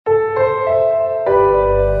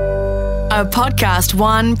A Podcast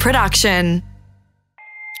One production.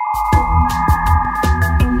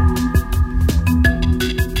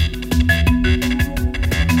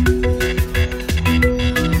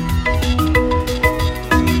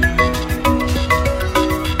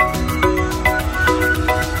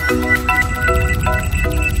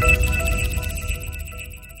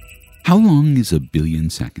 How long is a billion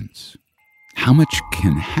seconds? How much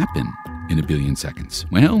can happen in a billion seconds?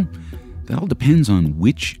 Well, that all depends on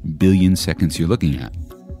which billion seconds you're looking at.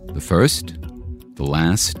 The first, the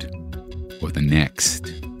last, or the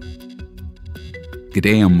next.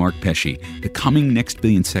 G'day, I'm Mark Pesce. The coming next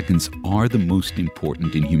billion seconds are the most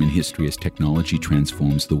important in human history as technology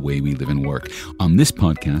transforms the way we live and work. On this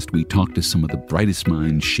podcast, we talk to some of the brightest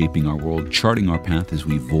minds shaping our world, charting our path as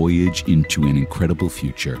we voyage into an incredible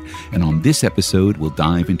future. And on this episode, we'll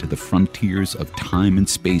dive into the frontiers of time and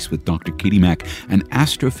space with Dr. Katie Mack, an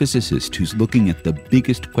astrophysicist who's looking at the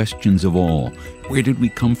biggest questions of all. Where did we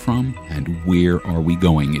come from, and where are we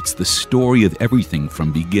going? It's the story of everything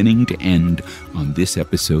from beginning to end on this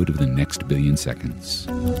episode of The Next Billion Seconds.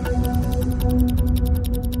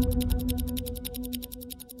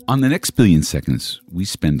 On The Next Billion Seconds, we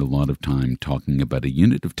spend a lot of time talking about a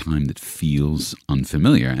unit of time that feels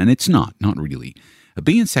unfamiliar, and it's not really. A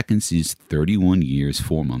billion seconds is 31 years,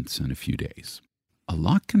 4 months, and a few days. A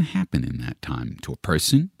lot can happen in that time to a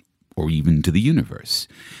person, or even to the universe.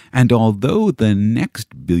 And although the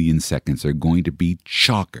next billion seconds are going to be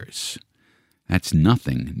chockers, that's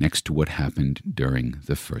nothing next to what happened during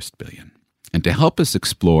the first billion. And to help us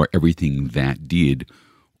explore everything that did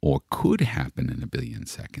or could happen in a billion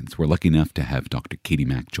seconds, we're lucky enough to have Dr. Katie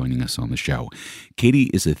Mack joining us on the show. Katie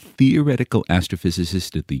is a theoretical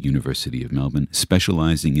astrophysicist at the University of Melbourne,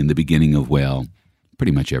 specializing in the beginning of, well,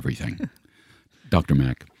 pretty much everything. Dr.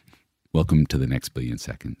 Mack, welcome to The Next Billion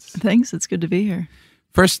Seconds. Thanks. It's good to be here.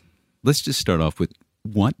 First, let's just start off with,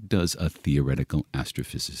 what does a theoretical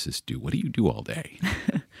astrophysicist do? What do you do all day?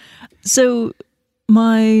 So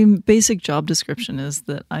my basic job description is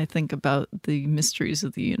that I think about the mysteries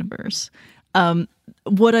of the universe.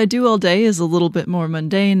 What I do all day is a little bit more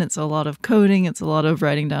mundane. It's a lot of coding. It's a lot of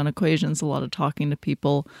writing down equations, a lot of talking to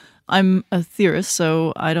people. I'm a theorist,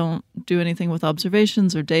 so I don't do anything with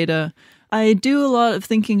observations or data. I do a lot of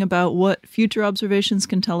thinking about what future observations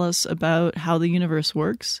can tell us about how the universe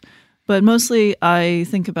works. But mostly I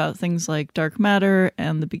think about things like dark matter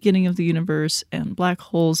and the beginning of the universe and black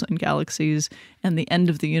holes and galaxies and the end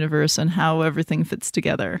of the universe and how everything fits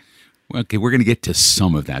together. Okay, we're going to get to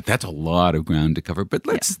some of that. That's a lot of ground to cover, but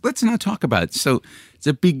let's not talk about it. So it's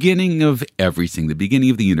the beginning of everything, the beginning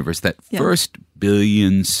of the universe, that first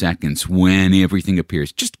billion seconds when everything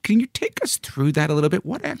appears. Just can you take us through that a little bit?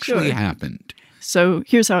 What actually happened? So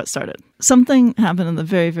here's how it started. Something happened in the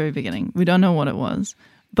very, very beginning. We don't know what it was,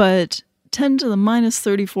 but 10 to the minus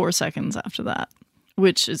 34 seconds after that,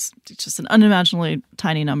 which is just an unimaginably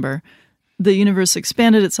tiny number, the universe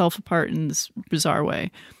expanded itself apart in this bizarre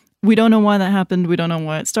way. We don't know why that happened. We don't know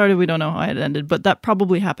why it started. We don't know why it ended, but that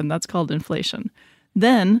probably happened. That's called inflation.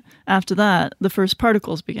 Then, after that, the first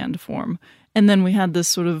particles began to form. And then we had this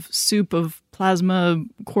sort of soup of plasma,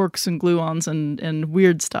 quarks, and gluons and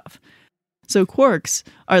weird stuff. So quarks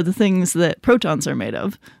are the things that protons are made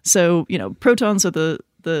of. So, protons are the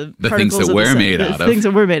things that we're made out of. Things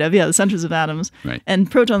that we're made of, the centers of atoms. Right.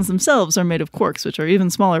 And protons themselves are made of quarks, which are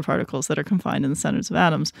even smaller particles that are confined in the centers of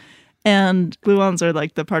atoms. And gluons are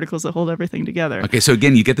like the particles that hold everything together. Okay, so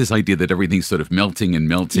again, you get this idea that everything's sort of melting and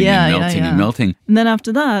melting and melting and melting. And then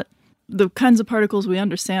after that, the kinds of particles we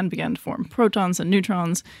understand began to form. Protons and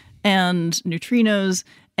neutrons and neutrinos.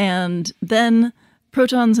 And then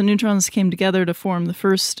protons and neutrons came together to form the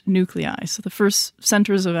first nuclei, so the first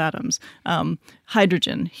centers of atoms,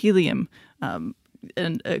 hydrogen, helium, and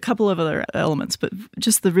a couple of other elements, but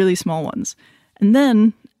just the really small ones. And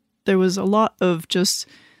then there was a lot of just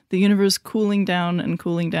the universe cooling down and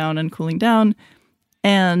cooling down and cooling down.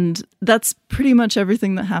 And that's pretty much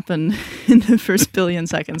everything that happened in the first billion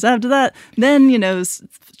seconds. After that, then,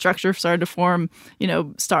 structure started to form,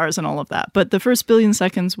 stars and all of that. But the first billion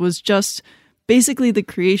seconds was just basically the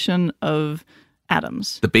creation of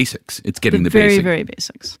atoms. The basics. It's getting the very, basics. Very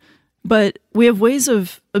basics. But we have ways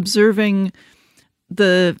of observing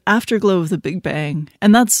the afterglow of the Big Bang.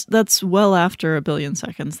 And that's well after a billion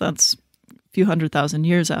seconds. That's few 100,000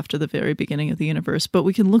 years after the very beginning of the universe. But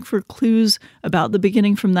we can look for clues about the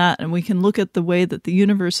beginning from that, and we can look at the way that the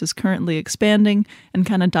universe is currently expanding and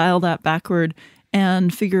kind of dial that backward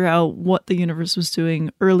and figure out what the universe was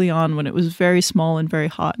doing early on when it was very small and very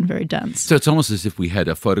hot and very dense. So it's almost as if we had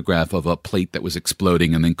a photograph of a plate that was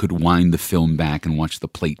exploding and then could wind the film back and watch the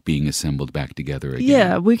plate being assembled back together again.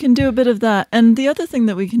 Yeah, we can do a bit of that. And the other thing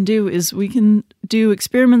that we can do is we can do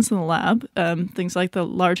experiments in the lab, things like the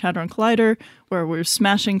Large Hadron Collider, where we're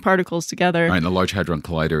smashing particles together. Right, and the Large Hadron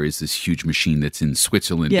Collider is this huge machine that's in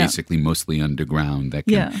Switzerland, basically mostly underground, that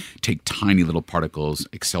can take tiny little particles,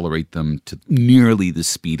 accelerate them to nearly the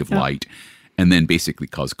speed of light, and then basically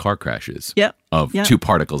cause car crashes of two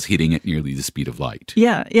particles hitting at nearly the speed of light.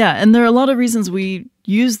 Yeah. And there are a lot of reasons we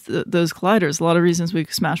use those colliders, a lot of reasons we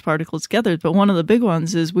smash particles together. But one of the big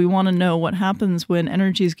ones is we want to know what happens when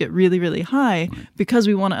energies get really, really high, because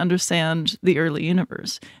we want to understand the early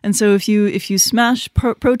universe. And so if you smash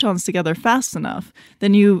protons together fast enough,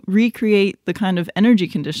 then you recreate the kind of energy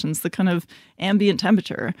conditions, the kind of ambient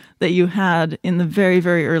temperature that you had in the very,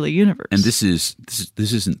 very early universe. And this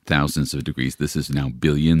isn't thousands of degrees. This is now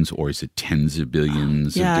billions, or is it tens of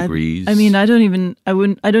billions of degrees? I mean, I don't even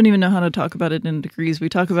know how to talk about it in degrees. We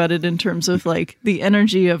talk about it in terms of like the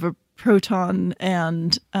energy of a proton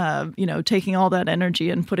and taking all that energy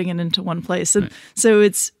and putting it into one place. And so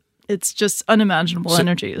it's just unimaginable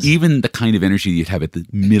energies. Even the kind of energy you'd have at the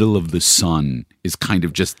middle of the sun is kind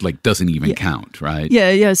of just like doesn't even count, right?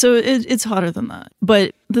 Yeah. So it's hotter than that.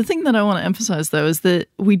 But the thing that I want to emphasize, though, is that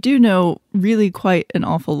we do know really quite an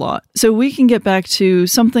awful lot. So we can get back to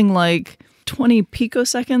something like 20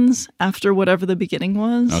 picoseconds after whatever the beginning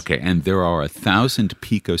was. Okay, and there are 1,000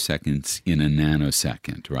 picoseconds in a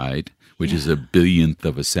nanosecond, right? Which is a billionth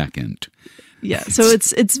of a second. Yeah, so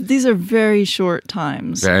it's these are very short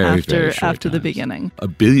times after the beginning. A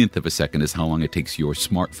billionth of a second is how long it takes your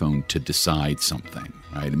smartphone to decide something,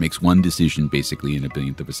 right? It makes one decision basically in a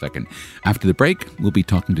billionth of a second. After the break, we'll be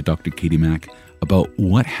talking to Dr. Katie Mack about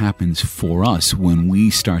what happens for us when we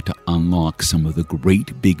start to unlock some of the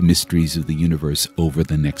great big mysteries of the universe over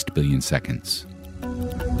the next billion seconds.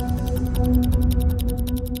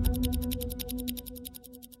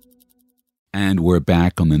 And we're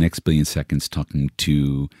back on the next billion seconds talking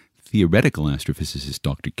to theoretical astrophysicist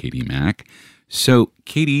Dr. Katie Mack. So,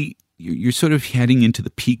 Katie, you're sort of heading into the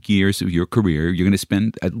peak years of your career. You're going to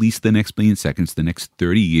spend at least the next billion seconds, the next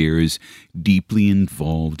 30 years, deeply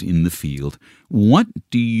involved in the field. What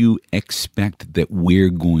do you expect that we're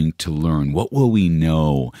going to learn? What will we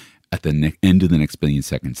know at the end of the next billion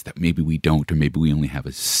seconds that maybe we don't, or maybe we only have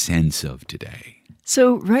a sense of today?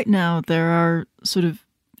 So right now, there are sort of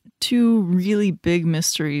two really big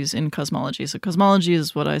mysteries in cosmology. So cosmology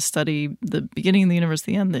is what I study, the beginning of the universe,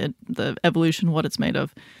 the end, the evolution, what it's made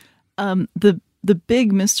of. The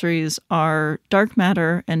big mysteries are dark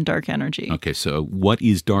matter and dark energy. Okay, so what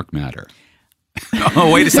is dark matter?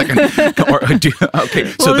 Oh, wait a second.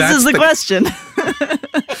 Okay, so this is the question.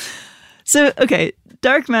 So, okay,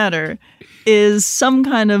 dark matter is some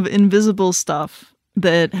kind of invisible stuff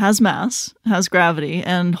that has mass, has gravity,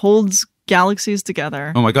 and holds galaxies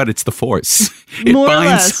together. Oh my God, it's the Force. It More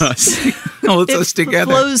binds or less. us. Holds us together.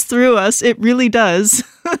 It flows through us. It really does.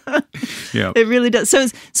 Yeah. It really does. So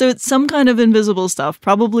it's some kind of invisible stuff,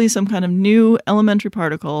 probably some kind of new elementary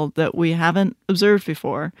particle that we haven't observed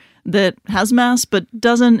before, that has mass but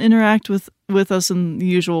doesn't interact with us in the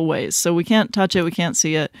usual ways. So we can't touch it, we can't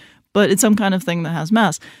see it, but it's some kind of thing that has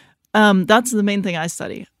mass. That's the main thing I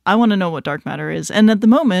study. I want to know what dark matter is. And at the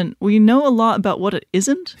moment, we know a lot about what it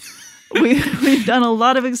isn't. We've done a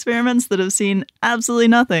lot of experiments that have seen absolutely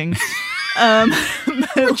nothing.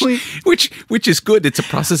 Which is good. It's a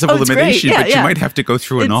process of elimination, but you might have to go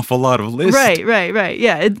through an awful lot of lists. Right.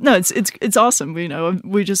 Yeah, it's awesome.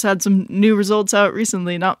 We just had some new results out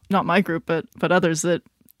recently. Not my group, but others, that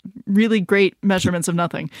really great measurements of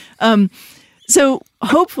nothing. So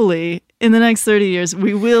hopefully, in the next 30 years,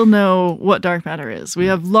 we will know what dark matter is. We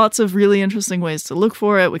have lots of really interesting ways to look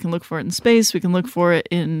for it. We can look for it in space. We can look for it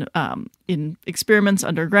in experiments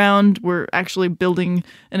underground. We're actually building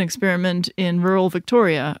an experiment in rural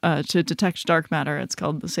Victoria to detect dark matter. It's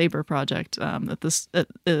called the SABRE project at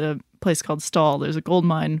a place called Stawell. There's a gold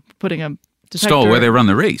mine putting a detector. Stawell, where they run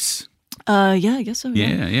the race. Yeah, I guess so.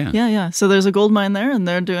 Yeah. So there's a gold mine there, and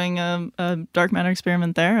they're doing a dark matter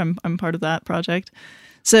experiment there. I'm part of that project.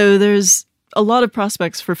 So there's a lot of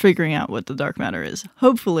prospects for figuring out what the dark matter is.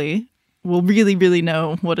 Hopefully, we'll really, really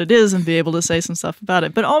know what it is and be able to say some stuff about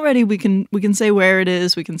it. But already we can say where it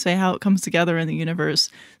is. We can say how it comes together in the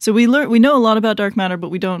universe. So we know a lot about dark matter, but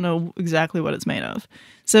we don't know exactly what it's made of.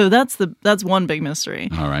 So that's one big mystery.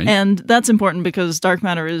 All right. And that's important because dark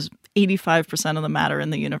matter is 85% of the matter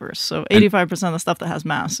in the universe. So 85% of the stuff that has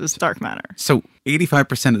mass is dark matter. So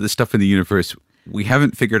 85% of the stuff in the universe we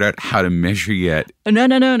haven't figured out how to measure yet.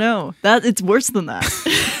 No. It's worse than that.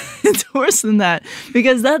 It's worse than that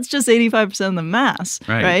because that's just 85% of the mass,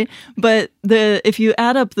 right? But if you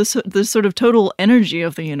add up the sort of total energy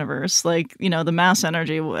of the universe, like, the mass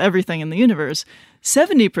energy, everything in the universe,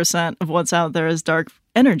 70% of what's out there is dark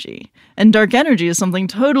energy. And dark energy is something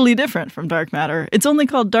totally different from dark matter. It's only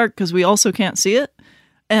called dark because we also can't see it.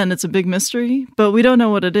 And it's a big mystery, but we don't know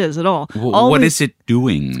what it is at all. What is it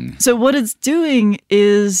doing? So what it's doing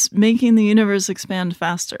is making the universe expand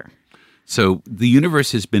faster. So the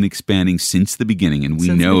universe has been expanding since the beginning, and we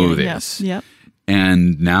know this. Yep.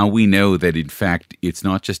 And now we know that, in fact, it's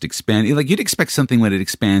not just expanding. Like, you'd expect something when it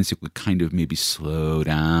expands, it would kind of maybe slow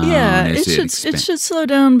down. Yeah, it should slow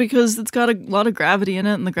down because it's got a lot of gravity in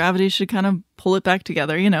it, and the gravity should kind of pull it back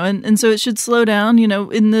together, and so it should slow down. In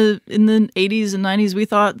the 80s and 90s, we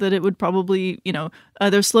thought that it would probably,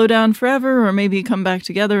 either slow down forever or maybe come back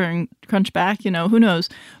together and crunch back, who knows.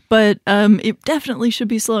 But it definitely should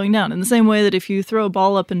be slowing down in the same way that if you throw a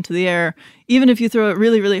ball up into the air, even if you throw it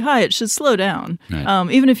really, really high, it should slow down.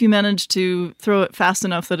 Right. Even if you manage to throw it fast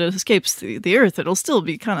enough that it escapes the Earth, it'll still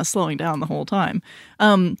be kind of slowing down the whole time.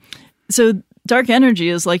 So dark energy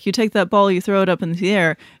is like you take that ball, you throw it up into the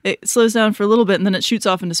air, it slows down for a little bit, and then it shoots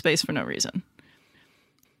off into space for no reason.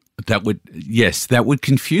 That would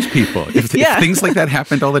confuse people. If things like that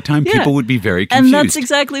happened all the time, people would be very confused. And that's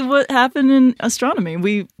exactly what happened in astronomy.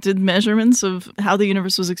 We did measurements of how the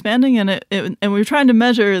universe was expanding, and we were trying to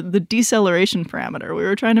measure the deceleration parameter. We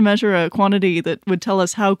were trying to measure a quantity that would tell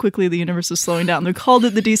us how quickly the universe was slowing down. They called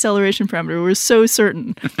it the deceleration parameter. We were so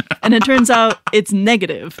certain. And it turns out it's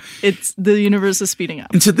negative. It's the universe is speeding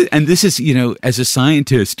up. And this is, as a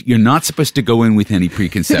scientist, you're not supposed to go in with any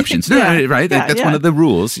preconceptions. Right? That's one of the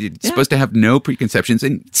rules. You're supposed to have no preconceptions,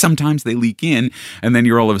 and sometimes they leak in, and then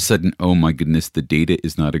you're all of a sudden, oh my goodness, the data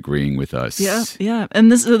is not agreeing with us. Yeah.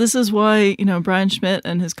 And this is why, Brian Schmidt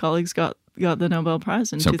and his colleagues got the Nobel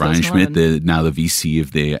Prize in 2011. Brian Schmidt, now the VC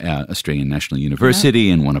of the Australian National University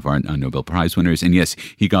and one of our Nobel Prize winners. And yes,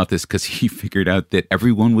 he got this because he figured out that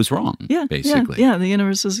everyone was wrong, basically. Yeah, the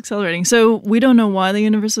universe is accelerating. So we don't know why the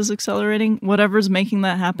universe is accelerating. Whatever's making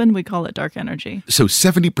that happen, we call it dark energy. So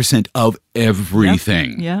 70% of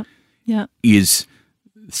everything is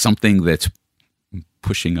something that's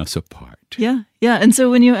pushing us apart. Yeah. And so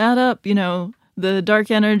when you add up, the dark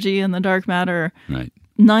energy and the dark matter, right,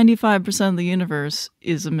 95% of the universe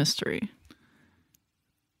is a mystery.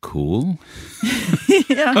 Cool.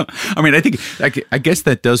 Yeah. I mean, I guess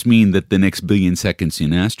that does mean that the next billion seconds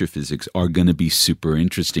in astrophysics are going to be super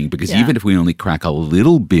interesting because even if we only crack a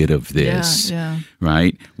little bit of this,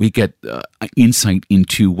 right, we get insight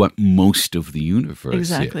into what most of the universe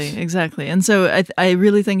is. Exactly. And so I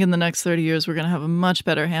really think in the next 30 years, we're going to have a much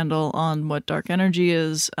better handle on what dark energy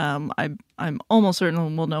is. I'm almost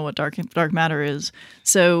certain we'll know what dark matter is.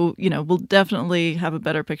 So, we'll definitely have a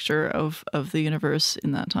better picture of the universe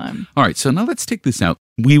in that time. All right, so now let's take this out.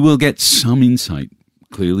 We will get some insight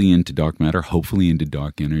clearly into dark matter, hopefully into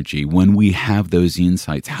dark energy. When we have those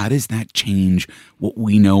insights, how does that change what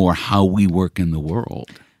we know or how we work in the world?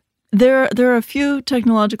 There are a few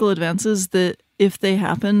technological advances that, if they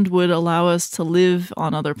happened, would allow us to live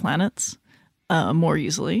on other planets more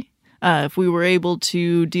easily. If we were able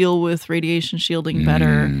to deal with radiation shielding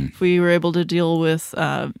better, if we were able to deal with,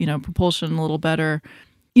 propulsion a little better,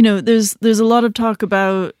 there's a lot of talk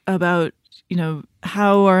about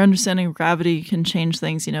how our understanding of gravity can change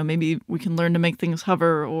things. Maybe we can learn to make things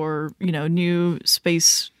hover or, new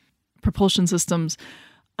space propulsion systems.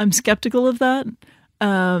 I'm skeptical of that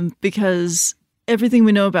because everything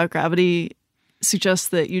we know about gravity suggests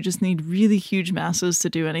that you just need really huge masses to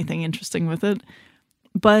do anything interesting with it.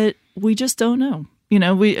 But we just don't know.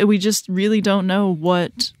 We just really don't know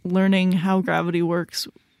what learning how gravity works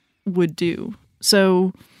would do.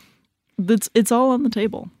 So it's all on the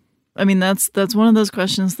table. I mean, that's one of those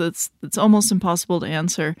questions that's almost impossible to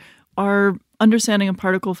answer. Our understanding of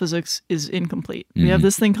particle physics is incomplete. We have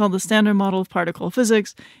this thing called the Standard Model of Particle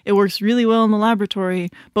Physics. It works really well in the laboratory,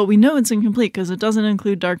 but we know it's incomplete because it doesn't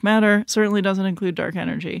include dark matter, certainly doesn't include dark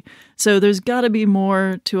energy. So there's got to be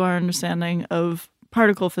more to our understanding of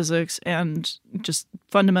particle physics and just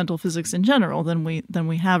fundamental physics in general than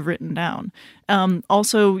we have written down.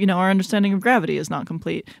 Also, our understanding of gravity is not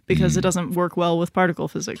complete because it doesn't work well with particle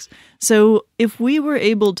physics. So if we were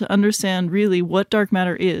able to understand really what dark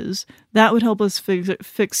matter is, that would help us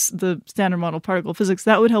fix the Standard Model of Particle Physics.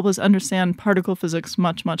 That would help us understand particle physics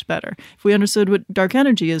much, much better. If we understood what dark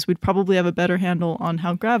energy is, we'd probably have a better handle on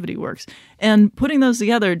how gravity works. And putting those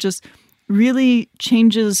together just really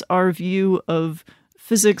changes our view of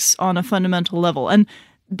physics on a fundamental level. And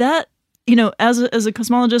that as a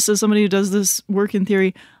cosmologist, as somebody who does this work in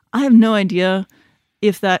theory, I have no idea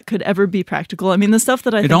if that could ever be practical. I mean, the stuff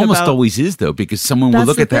that I think about... It almost always is, though, because someone will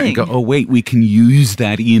look at that and go, oh, wait, we can use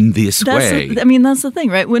that in this way. That's the thing,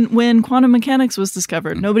 right? When quantum mechanics was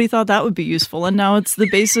discovered, nobody thought that would be useful, and now it's the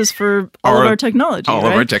basis for all of our technology, All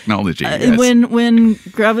right? of our technology, yes.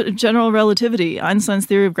 When general relativity, Einstein's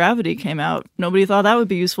theory of gravity came out, nobody thought that would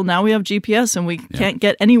be useful. Now we have GPS, and we can't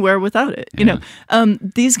get anywhere without it.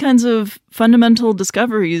 These kinds of fundamental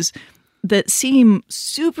discoveries that seem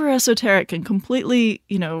super esoteric and completely,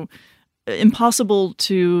 impossible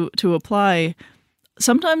to apply,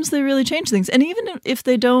 sometimes they really change things. And even if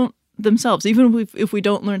they don't themselves, even if we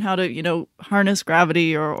don't learn how to, harness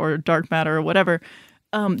gravity or dark matter or whatever,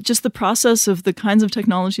 just the process of the kinds of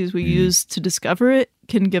technologies we use to discover it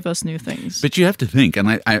can give us new things. But you have to think,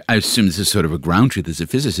 and I assume this is sort of a ground truth as a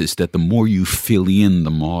physicist, that the more you fill in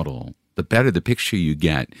the model, the better the picture you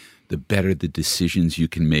get, the better the decisions you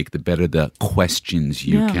can make, the better the questions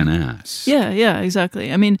you can ask. Yeah,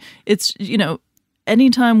 exactly. I mean, it's,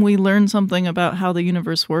 anytime we learn something about how the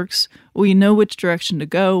universe works, we know which direction to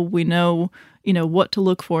go. We know, what to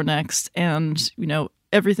look for next. And,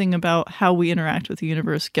 everything about how we interact with the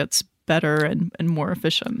universe gets better and more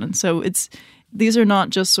efficient. And so these are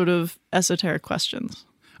not just sort of esoteric questions.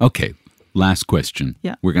 Okay. Last question.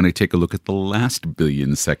 Yeah. We're going to take a look at the last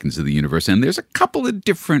billion seconds of the universe. And there's a couple of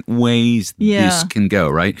different ways this can go,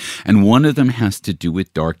 right? And one of them has to do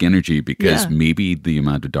with dark energy, because maybe the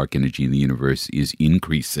amount of dark energy in the universe is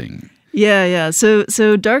increasing. Yeah. So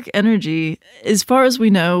dark energy, as far as we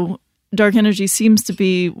know, dark energy seems to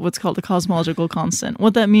be what's called a cosmological constant.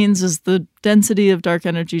 What that means is the density of dark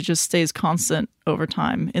energy just stays constant over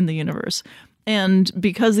time in the universe. And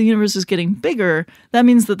because the universe is getting bigger, that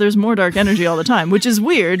means that there's more dark energy all the time, which is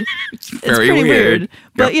weird. It's pretty weird.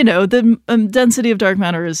 But, the density of dark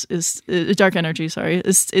matter is dark energy,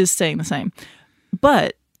 is staying the same.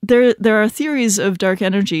 But there are theories of dark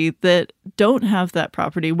energy that don't have that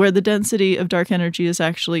property, where the density of dark energy is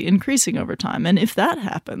actually increasing over time. And if that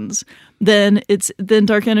happens, then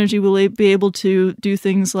dark energy will be able to do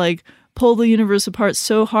things like pull the universe apart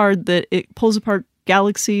so hard that it pulls apart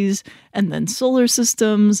galaxies, and then solar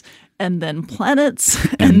systems, and then planets,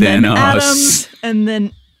 and then atoms, and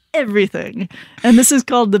then everything. And this is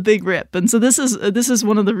called the Big Rip. And so this is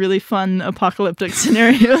one of the really fun apocalyptic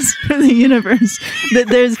scenarios for the universe.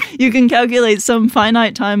 That you can calculate some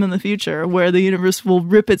finite time in the future where the universe will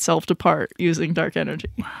rip itself apart using dark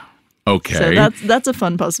energy. Okay. So that's a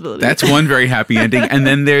fun possibility. That's one very happy ending. And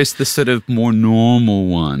then there's the sort of more normal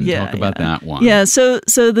one. Talk about that one. Yeah, so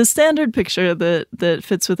the standard picture that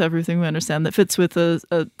fits with everything we understand, that fits with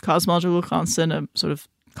a cosmological constant, a sort of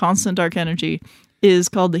constant dark energy, is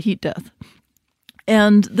called the heat death.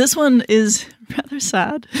 And this one is rather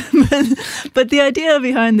sad. but the idea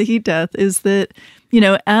behind the heat death is that,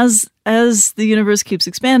 as the universe keeps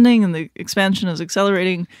expanding and the expansion is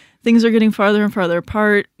accelerating, things are getting farther and farther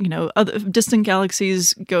apart. Other distant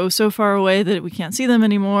galaxies go so far away that we can't see them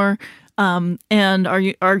anymore. And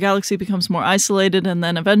our galaxy becomes more isolated. And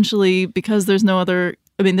then eventually, because there's no other,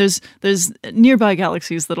 there's nearby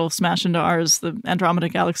galaxies that'll smash into ours. The Andromeda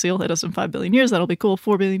galaxy will hit us in 5 billion years. That'll be cool.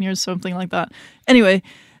 4 billion years, something like that. Anyway,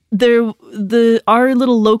 our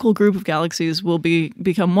little local group of galaxies will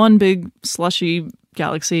become one big slushy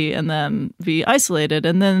galaxy and then be isolated.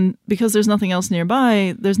 And then because there's nothing else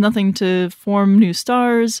nearby, there's nothing to form new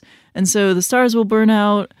stars. And so the stars will burn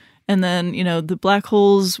out, and then, the black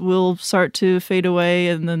holes will start to fade away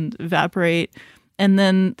and then evaporate. And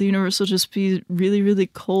then the universe will just be really, really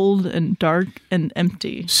cold and dark and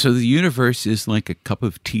empty. So the universe is like a cup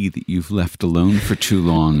of tea that you've left alone for too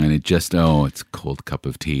long, and it's a cold cup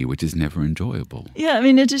of tea, which is never enjoyable. Yeah,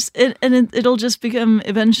 it'll just become,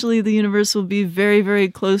 eventually the universe will be very, very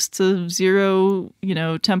close to zero,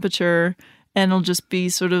 temperature, and it'll just be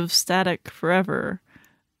sort of static forever.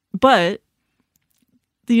 But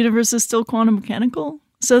the universe is still quantum mechanical.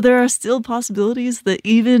 So there are still possibilities that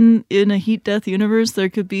even in a heat death universe, there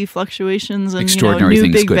could be fluctuations and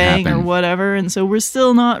new Big Bang or whatever. And so we're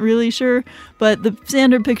still not really sure. But the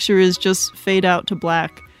standard picture is just fade out to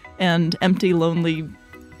black and empty, lonely,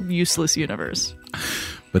 useless universe.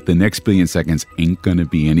 But the next billion seconds ain't going to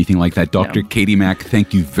be anything like that. Dr. Katie Mack,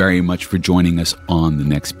 thank you very much for joining us on the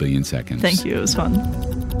next billion seconds. Thank you. It was fun.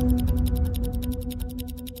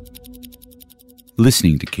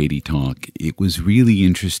 Listening to Katie talk, it was really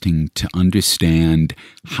interesting to understand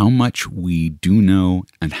how much we do know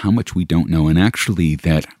and how much we don't know, and actually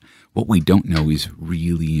that what we don't know is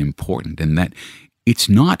really important, and that it's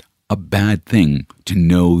not a bad thing to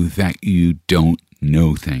know that you don't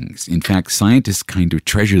know things. In fact, scientists kind of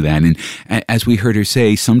treasure that. And as we heard her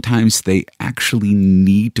say, sometimes they actually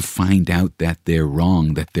need to find out that they're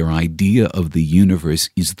wrong, that their idea of the universe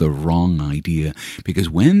is the wrong idea. Because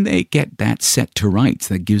when they get that set to rights,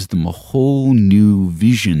 that gives them a whole new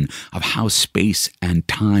vision of how space and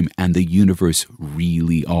time and the universe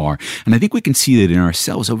really are. And I think we can see that in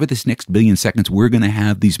ourselves. Over this next billion seconds, we're going to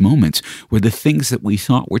have these moments where the things that we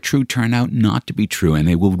thought were true turn out not to be true, and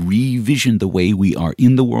they will revision the way we are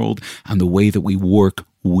in the world and the way that we work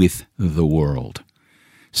with the world.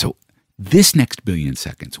 So this next billion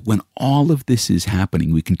seconds, when all of this is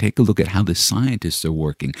happening, we can take a look at how the scientists are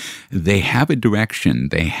working. They have a direction,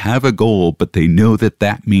 they have a goal, but they know that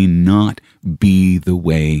that may not be the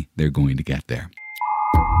way they're going to get there.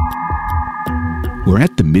 We're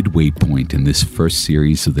at the midway point in this first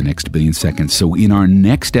series of the next billion seconds, so in our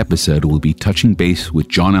next episode, we'll be touching base with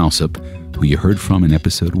John Alsop, who you heard from in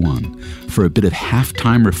episode 1, for a bit of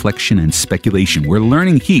halftime reflection and speculation. We're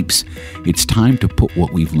learning heaps. It's time to put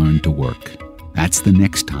what we've learned to work. That's the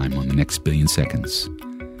next time on the next billion seconds.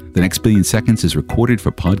 The Next Billion Seconds is recorded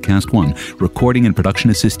for Podcast One. Recording and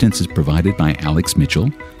production assistance is provided by Alex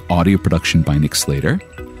Mitchell. Audio production by Nick Slater.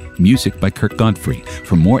 Music by Kirk Godfrey.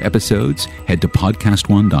 For more episodes, head to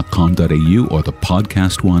podcastone.com.au or the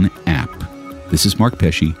Podcast One app. This is Mark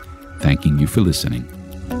Pesce, thanking you for listening.